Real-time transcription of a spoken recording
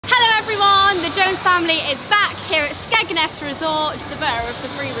the Jones family is back here at Skegness Resort. The better of the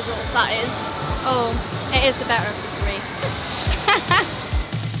three resorts, that is. Oh, it is the better of the three.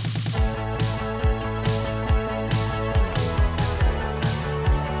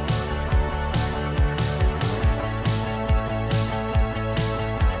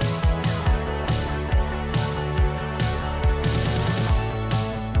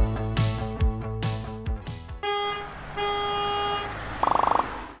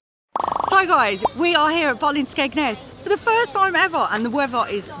 So guys, we are here at BUTLINS SKEGNESS for the first time ever and the weather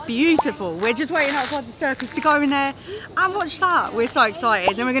is beautiful. We're just waiting outside the circus to go in there and watch that. We're so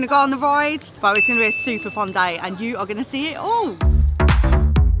excited. Then we're going to go on the rides, but it's going to be a super fun day and you are going to see it all.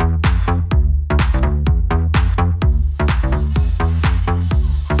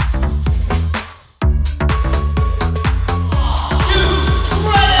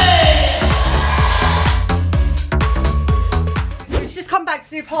 Back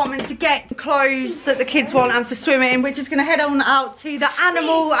to the apartment to get clothes that the kids want and for swimming. We're just going to head on out to the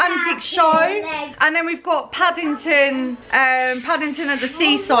animal antics show and then we've got Paddington at the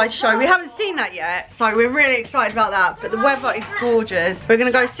seaside show. We haven't seen that yet, so we're really excited about that, but the weather is gorgeous. We're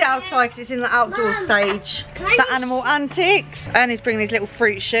going to go sit outside because it's in the outdoor stage, the animal antics. Ernie's bringing his little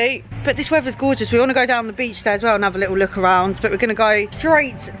fruit shoot, but this weather's gorgeous. We want to go down the beach there as well and have a little look around, but we're going to go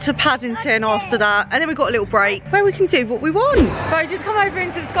straight to Paddington after that, and then we've got a little break where we can do what we want. But just come over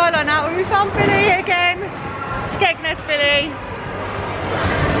into the skyline now and we found Billy again. Skegness Billy.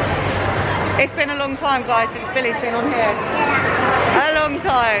 It's been a long time guys since Billy's been on here. A long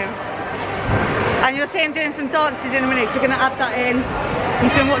time. And you'll see him doing some dances in a minute, so we're going to add that in.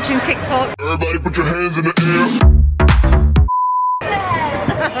 He's been watching TikTok. Everybody put your hands in the air.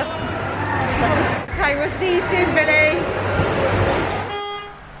 Okay, we'll see you soon Billy.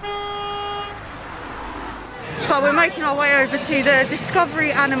 But we're making our way over to the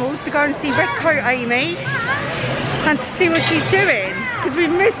Discovery Animals to go and see Red Coat Amy and to see what she's doing, because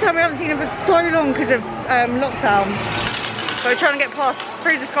we've missed her. We haven't seen her for so long because of lockdown. So we're trying to get past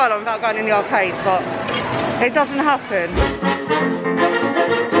through the skyline without going in the arcades, but it doesn't happen.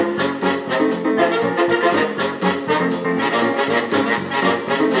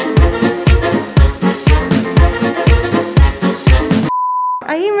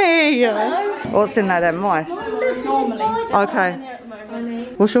 Amy! Hello? What's in there then, mice? Normally. Okay.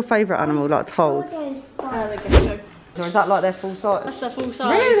 What's your favourite animal, like toads? The gecko. Or is that like their full size? That's their full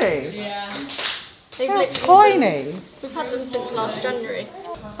size. Really? Yeah. They're tiny. We've had them since last January.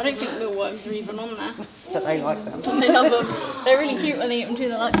 I don't think mealworms are even on there. But they like them. But they love them. They're really cute when they eat them too.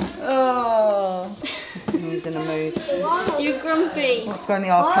 They're like, oh. He's in a mood. You grumpy. Let's go in the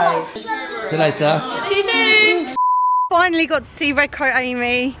arcade. See you later. See you soon. Finally got to see Red Coat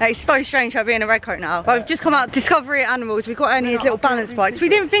Amy. It's so strange her being a red coat now. But we've just come out of Discovery Animals. We've got Ernie his little balance bikes. We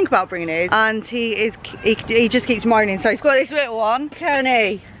didn't think about bringing his, and he just keeps moaning. So he's got this little one,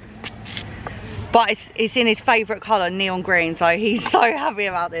 Ernie. But it's in his favourite colour, neon green. So he's so happy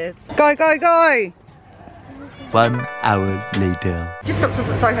about this. Go, go, go! 1 hour later. Just stopped off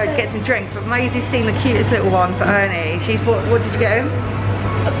at Soho to get some drinks. But Maisie's seen the cutest little one for Ernie. She's bought. What did you get him?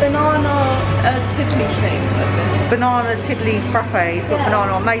 A banana tiddly shake, I think. Banana tiddly frappe. He's got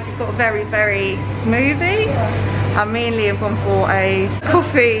banana on. Maisie's got a very, very smoothie. And me and Liam have gone for a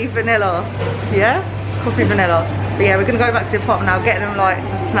coffee vanilla. Yeah? Coffee vanilla. But yeah, we're going to go back to the apartment now, get them like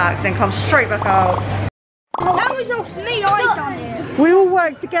some snacks, then come straight back out. That was off me, I done it. We all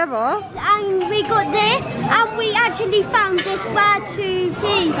worked together. And we got this, and we actually found this where to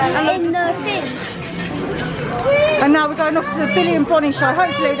be in the thing. And now we're going off to the Billy and Bonnie show.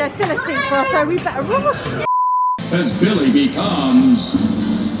 Hopefully there's still a seat for us, so we better rush. As Billy becomes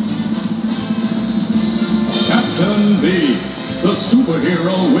Captain B, the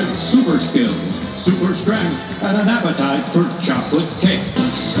superhero with super skills, super strength, and an appetite for chocolate cake.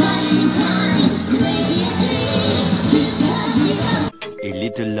 A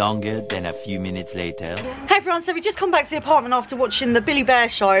little longer than a few minutes later. Hey everyone, so we just come back to the apartment after watching the Billy Bear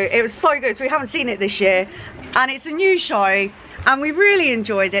show. It was so good, so we haven't seen it this year. And it's a new show, and we really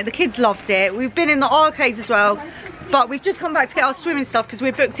enjoyed it. The kids loved it. We've been in the arcades as well, but we've just come back to get our swimming stuff because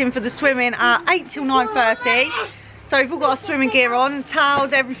we're booked in for the swimming at 8 till 9:30. So we've all got our swimming gear on,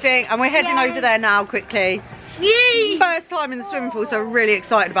 towels, everything, and we're heading over there now quickly. Yay! First time in the swimming pool, so we're really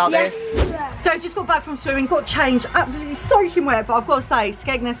excited about this. So I just got back from swimming, got changed, absolutely soaking wet, but I've got to say,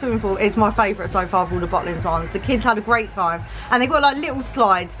 Skegness swimming pool is my favourite so far of all the Butlins ones. The kids had a great time, and they've got like little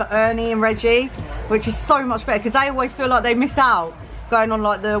slides for Ernie and Reggie, which is so much better because they always feel like they miss out going on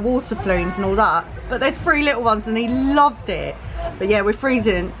like the water flumes and all that. But there's 3 little ones and he loved it. But yeah, we're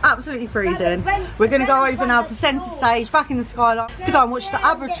freezing, absolutely freezing. We're going to go over now to centre stage, back in the skyline, to go and watch the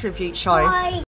ABBA tribute show.